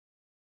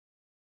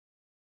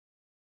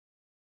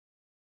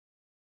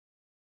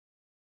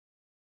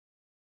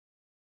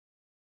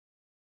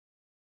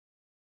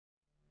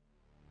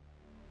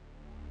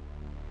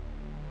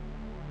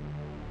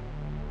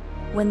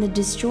When the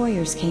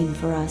destroyers came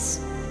for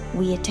us,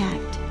 we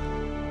attacked.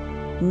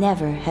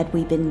 Never had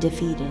we been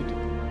defeated.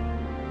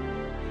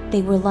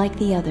 They were like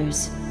the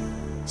others,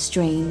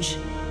 strange,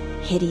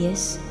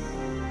 hideous,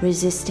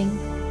 resisting,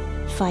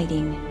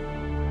 fighting.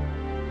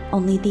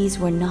 Only these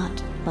were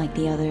not like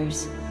the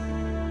others.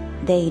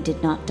 They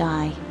did not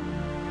die.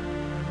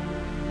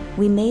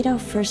 We made our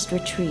first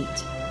retreat.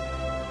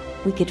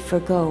 We could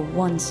forgo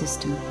one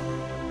system.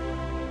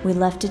 We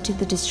left it to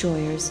the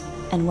destroyers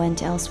and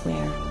went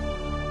elsewhere.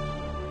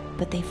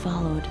 But they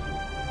followed.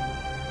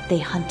 They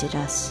hunted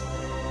us.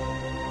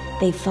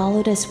 They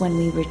followed us when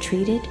we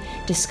retreated,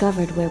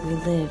 discovered where we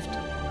lived.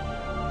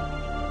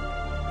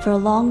 For a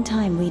long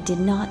time we did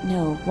not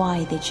know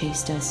why they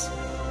chased us.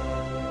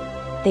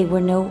 They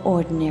were no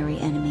ordinary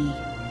enemy.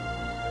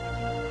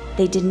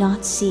 They did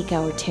not seek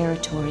our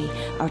territory,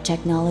 our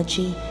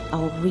technology,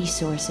 our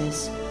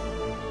resources.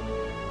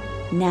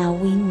 Now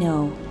we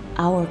know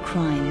our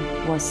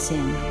crime was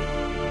sin.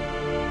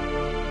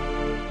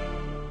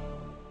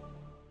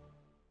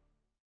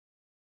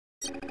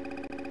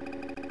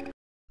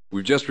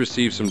 We've just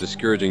received some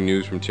discouraging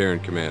news from Terran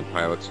Command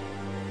pilots.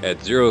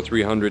 At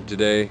 0300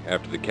 today,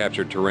 after the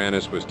captured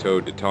Tyrannus was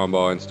towed to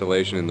Tombaugh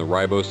installation in the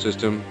Ribos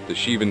system, the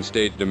Shivan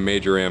staged a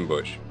major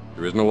ambush.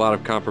 There isn't a lot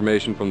of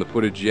confirmation from the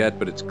footage yet,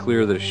 but it's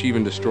clear that a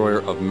Shivan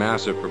destroyer of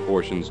massive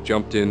proportions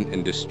jumped in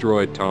and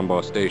destroyed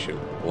Tombaugh Station,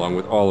 along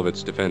with all of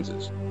its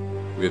defenses.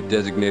 We have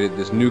designated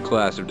this new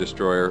class of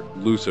destroyer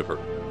Lucifer.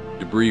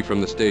 Debris from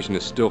the station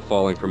is still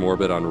falling from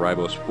orbit on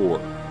Ribos 4.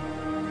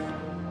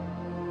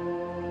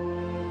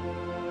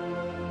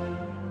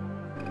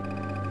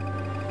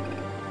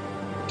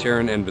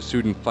 Terran and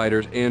Vasudan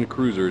fighters and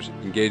cruisers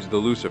engaged the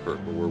Lucifer,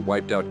 but were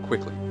wiped out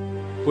quickly.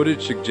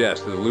 Footage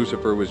suggests that the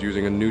Lucifer was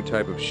using a new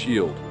type of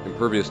shield,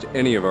 impervious to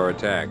any of our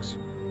attacks.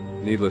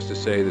 Needless to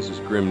say, this is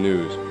grim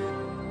news.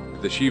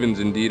 If the Shivans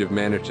indeed have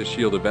managed to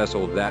shield a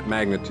vessel of that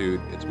magnitude,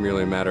 it's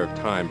merely a matter of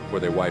time before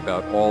they wipe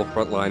out all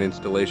frontline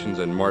installations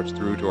and march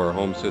through to our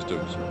home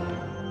systems.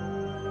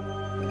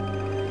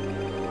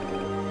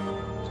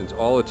 Since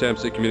all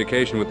attempts at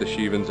communication with the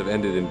Shivans have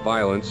ended in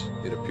violence,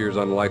 it appears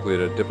unlikely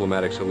that a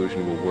diplomatic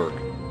solution will work.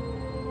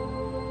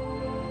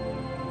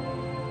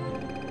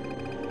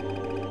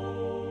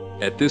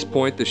 At this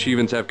point, the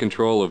Shivans have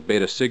control of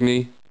Beta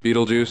Cygni,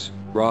 Betelgeuse,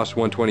 Ross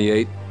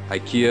 128,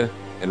 Ikea,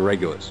 and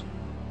Regulus.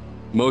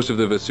 Most of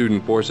the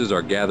Vasudan forces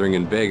are gathering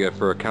in Vega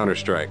for a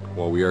counterstrike,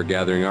 while we are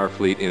gathering our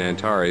fleet in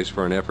Antares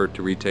for an effort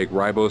to retake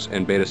Ribos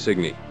and Beta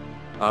Cygni.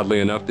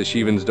 Oddly enough, the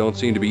Shivans don't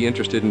seem to be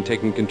interested in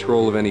taking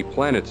control of any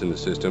planets in the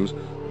systems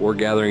or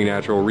gathering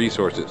natural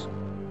resources.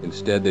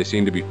 Instead, they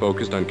seem to be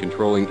focused on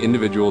controlling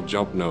individual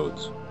jump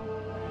nodes.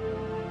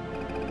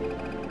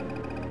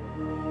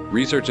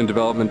 Research and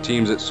development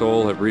teams at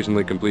Sol have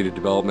recently completed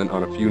development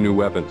on a few new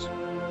weapons.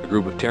 A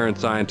group of Terran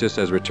scientists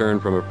has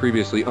returned from a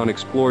previously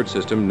unexplored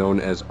system known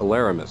as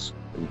Alaramis,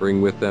 and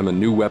bring with them a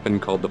new weapon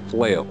called the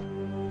Flail.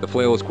 The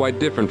Flail is quite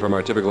different from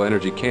our typical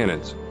energy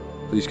cannons.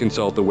 Please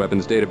consult the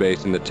weapons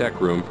database in the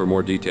tech room for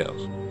more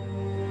details.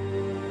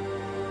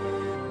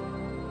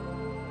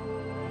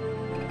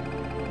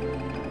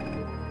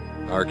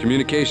 Our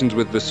communications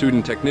with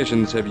Vasudan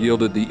technicians have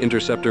yielded the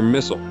Interceptor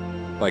missile.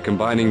 By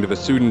combining the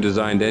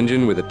Vasudan-designed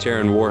engine with a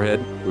Terran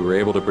warhead, we were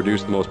able to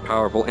produce the most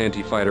powerful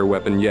anti-fighter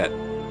weapon yet.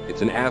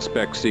 It's an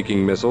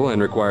aspect-seeking missile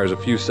and requires a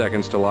few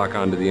seconds to lock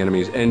onto the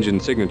enemy's engine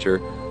signature,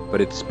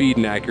 but its speed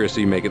and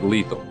accuracy make it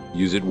lethal.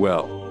 Use it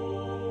well.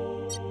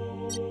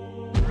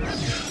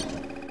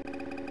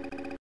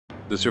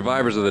 The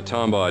survivors of the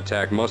Tombaugh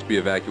attack must be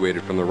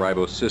evacuated from the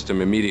Ribos system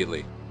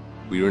immediately.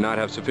 We do not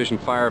have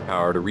sufficient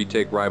firepower to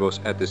retake Ribos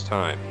at this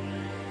time.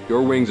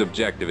 Your wing's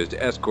objective is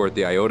to escort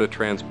the Iota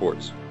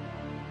transports.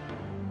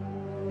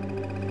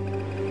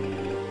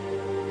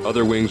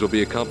 Other wings will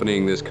be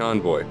accompanying this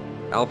convoy.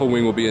 Alpha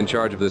Wing will be in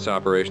charge of this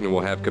operation and will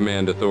have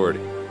command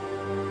authority.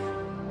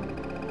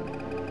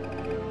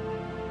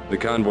 The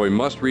convoy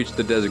must reach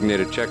the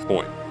designated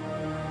checkpoint.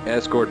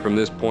 Escort from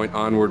this point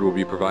onward will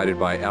be provided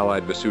by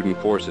Allied Vasudan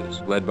forces,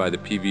 led by the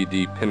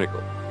PVD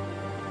Pinnacle.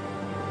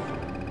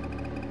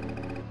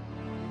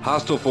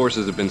 Hostile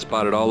forces have been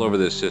spotted all over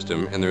this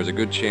system, and there is a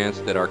good chance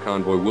that our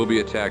convoy will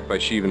be attacked by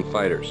Shivan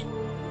fighters.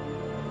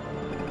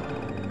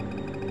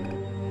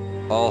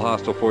 All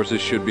hostile forces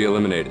should be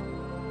eliminated.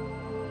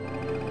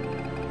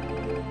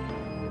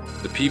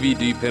 The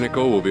PVD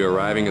Pinnacle will be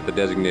arriving at the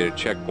designated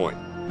checkpoint.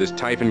 This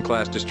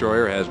Typhon-class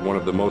destroyer has one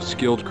of the most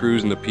skilled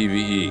crews in the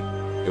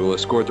PvE. It will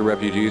escort the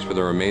refugees for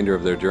the remainder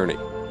of their journey.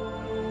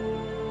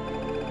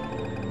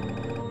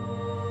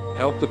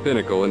 Help the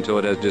Pinnacle until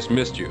it has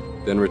dismissed you,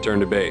 then return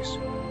to base.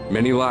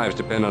 Many lives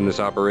depend on this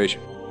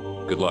operation.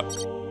 Good luck.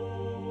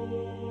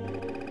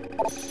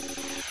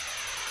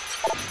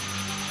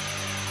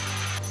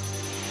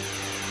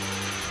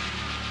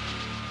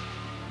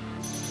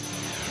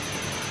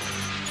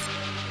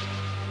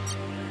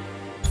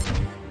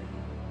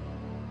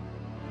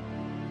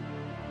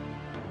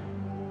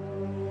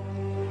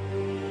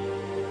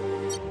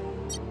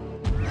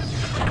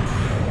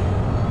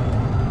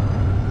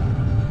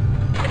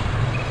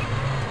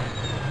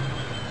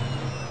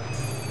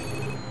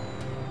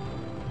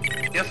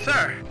 Yes,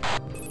 sir.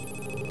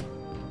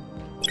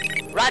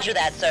 Roger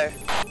that, sir.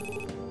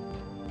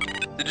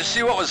 Did you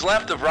see what was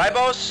left of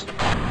Ribos?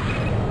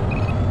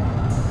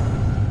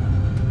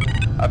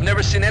 I've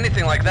never seen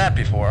anything like that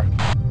before.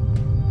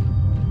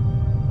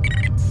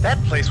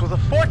 That place was a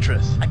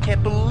fortress. I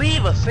can't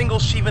believe a single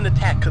Shivan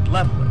attack could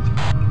level it.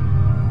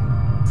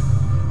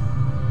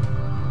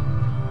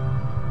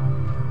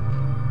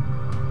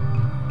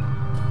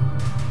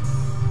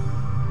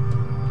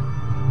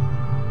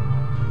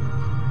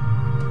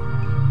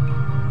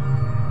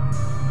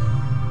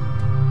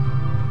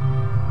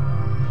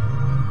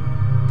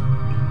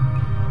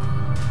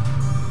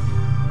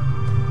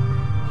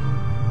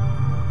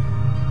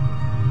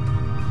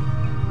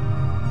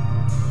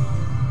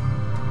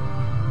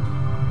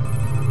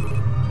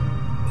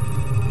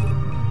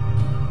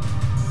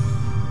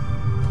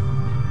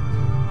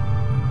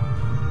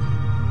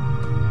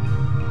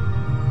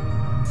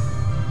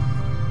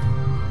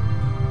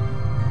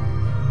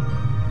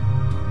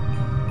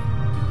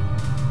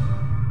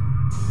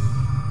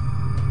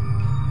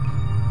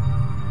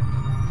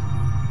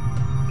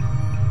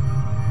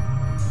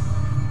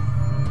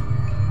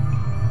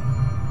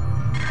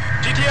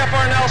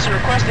 GTFR Nelson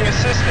requesting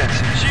assistance.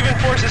 Shivan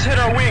forces hit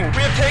our wing.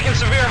 We have taken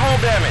severe hull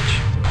damage.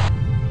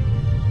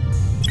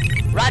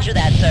 Roger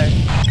that, sir.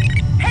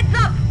 Heads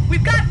up!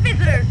 We've got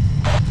visitors!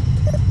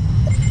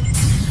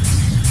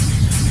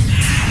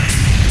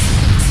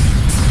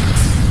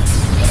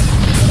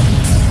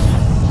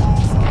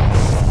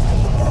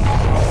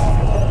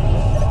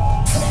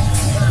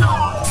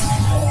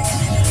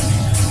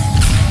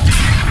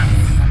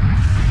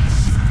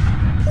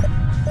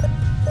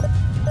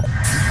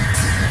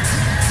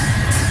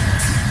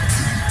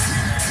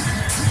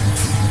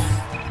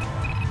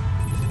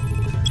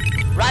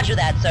 Roger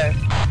that, sir.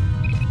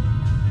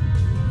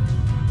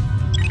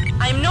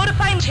 I am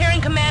notifying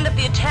Terran Command of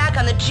the attack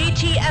on the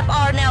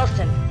GTFR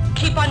Nelson.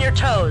 Keep on your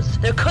toes.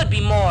 There could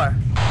be more.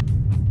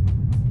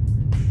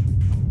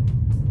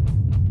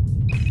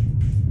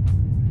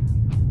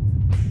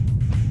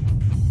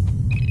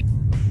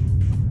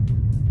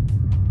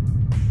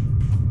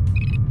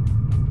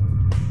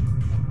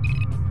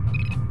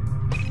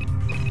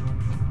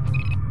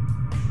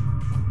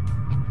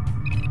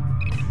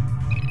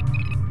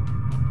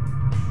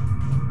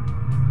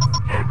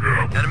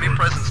 Enemy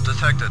presence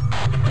detected.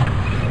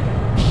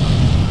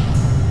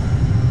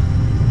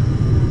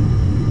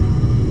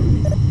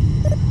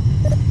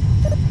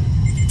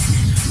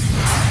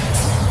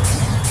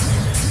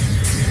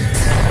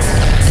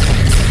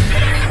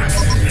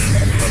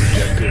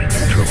 Objective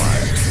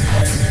neutralized.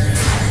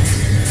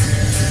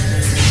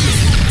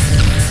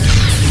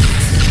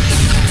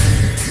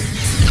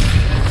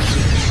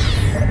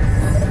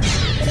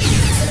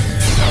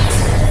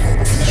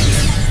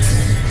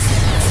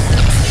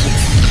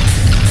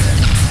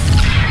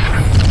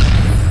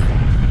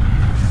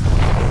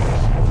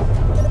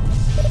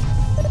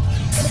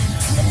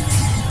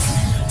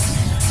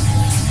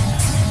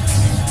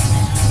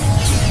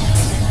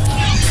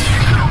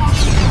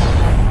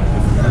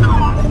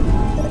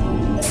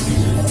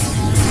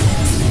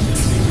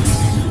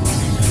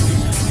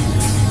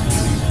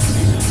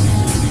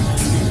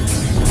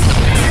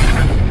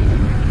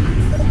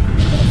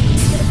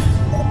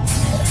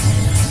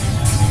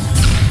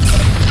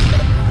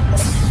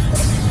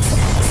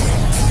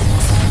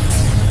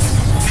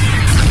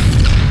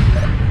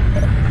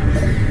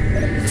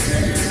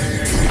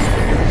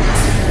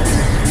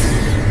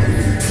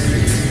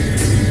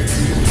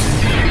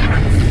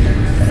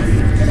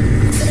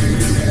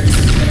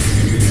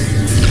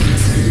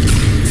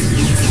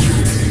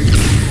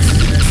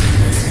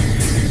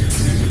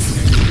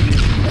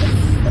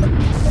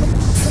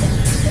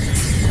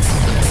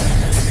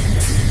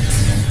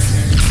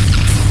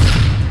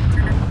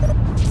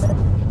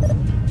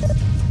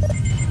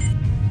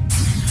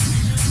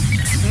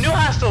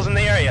 Hostiles in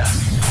the area.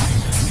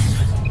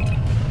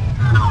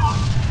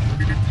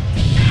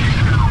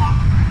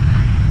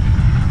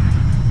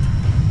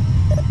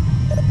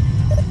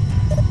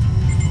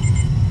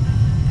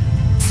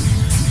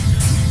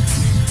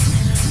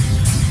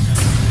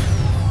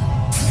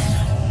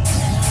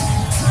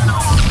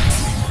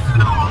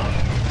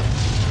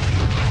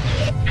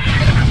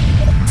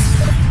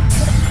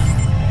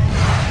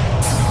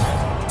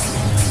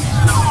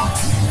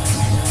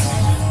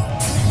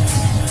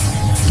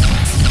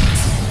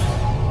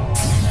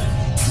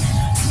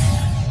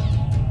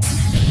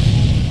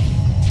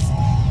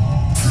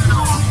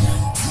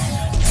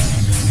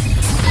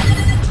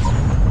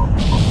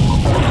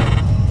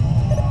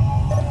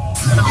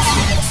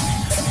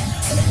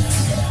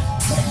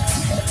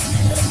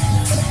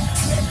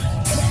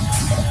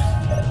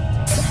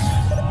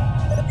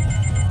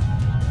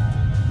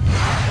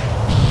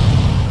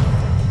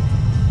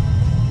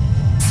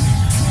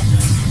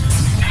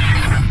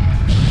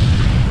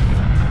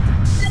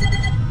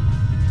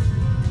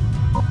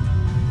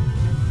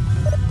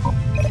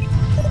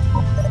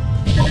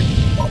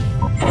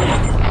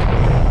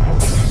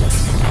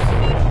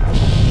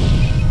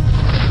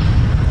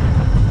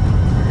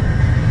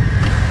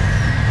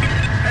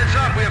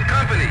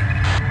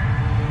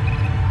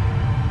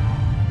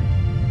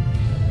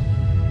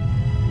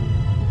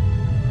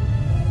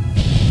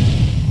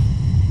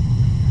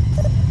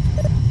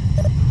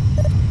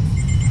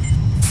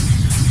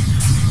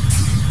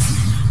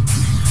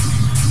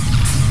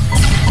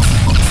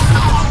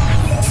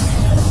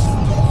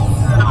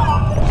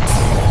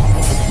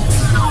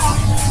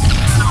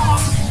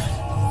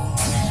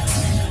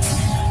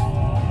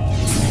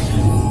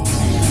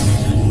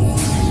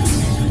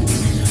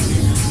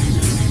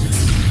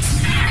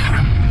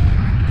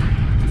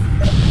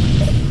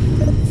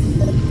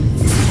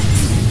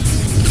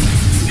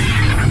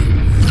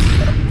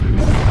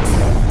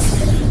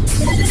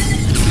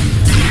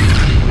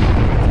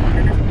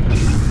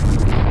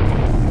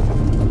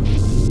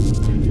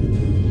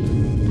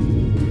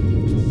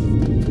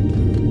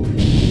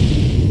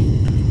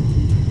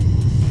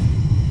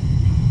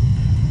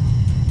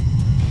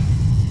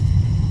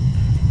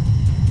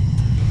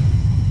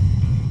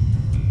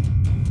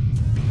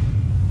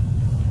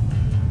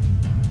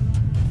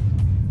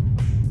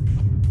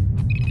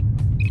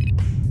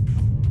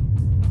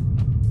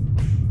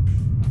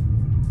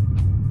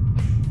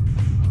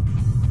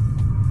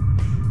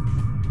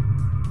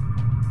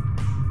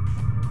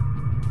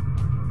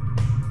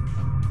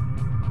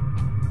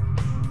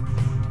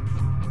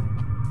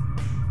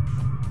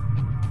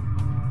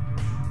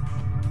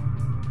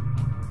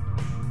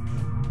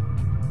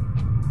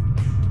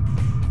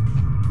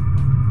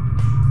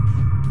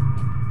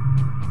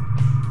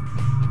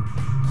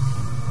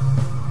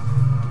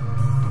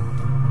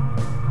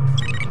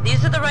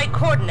 the right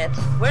coordinates.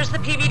 Where's the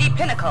PVD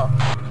Pinnacle?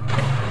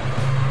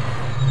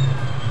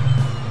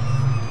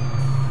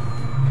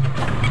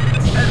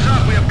 Heads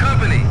up, we have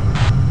company.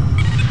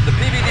 The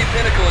PVD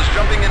Pinnacle is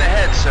jumping in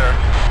ahead, sir.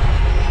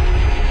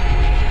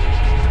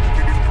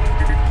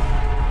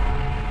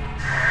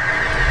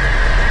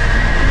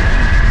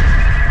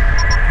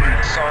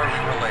 Sorry we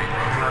were late.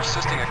 We were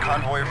assisting a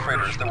convoy of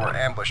freighters that were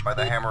ambushed by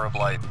the Hammer of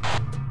Light.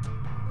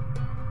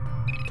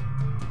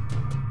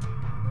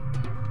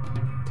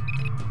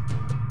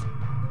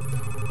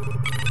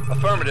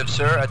 Affirmative,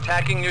 sir.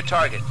 Attacking your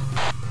target.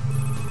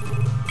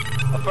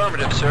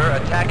 Affirmative, sir.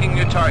 Attacking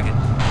your target.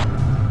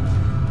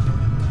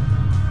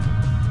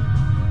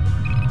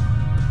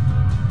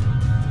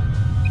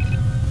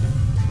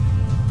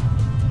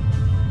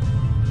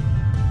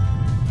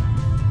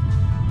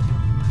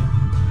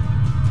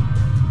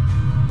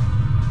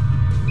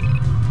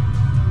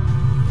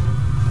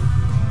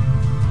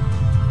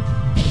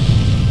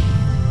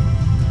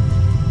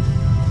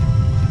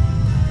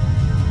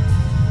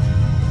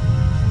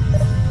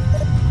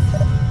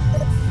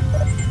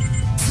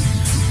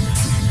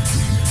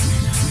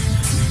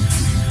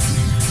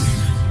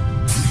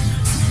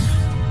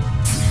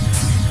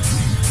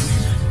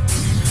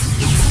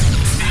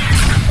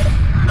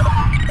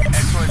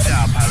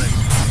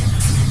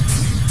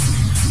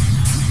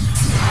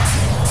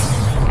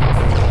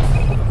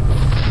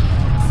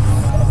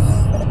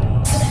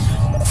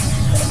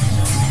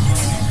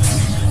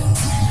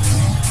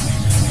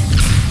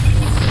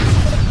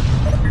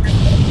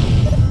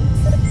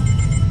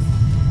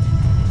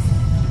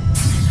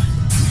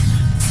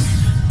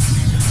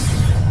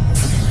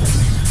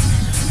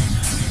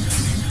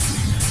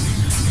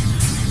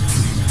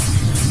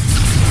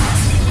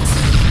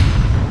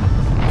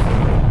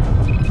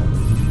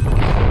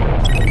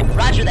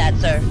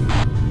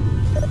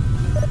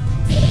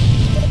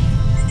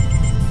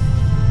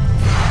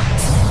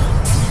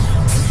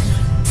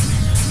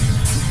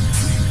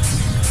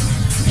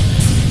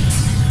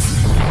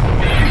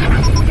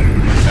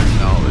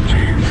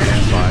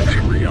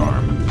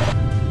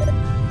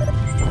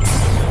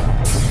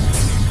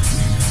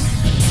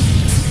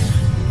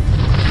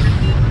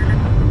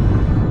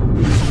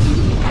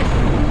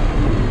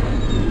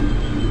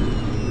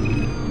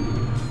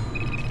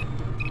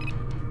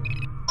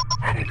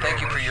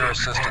 Thank you for your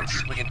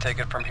assistance. We can take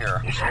it from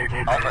here.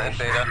 Alpha and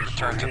Beta,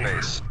 return to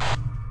base.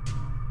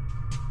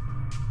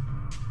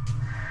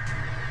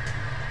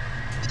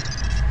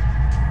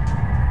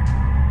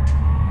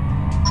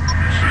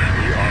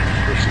 Rearm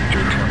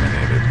procedure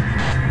terminated.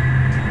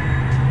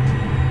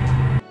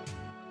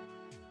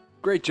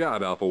 Great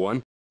job, Alpha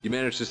 1. You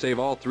managed to save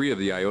all 3 of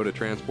the Iota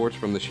transports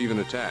from the Shivan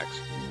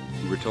attacks.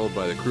 You were told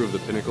by the crew of the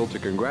Pinnacle to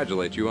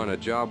congratulate you on a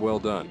job well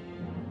done.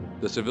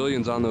 The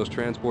civilians on those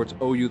transports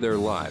owe you their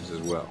lives as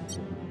well.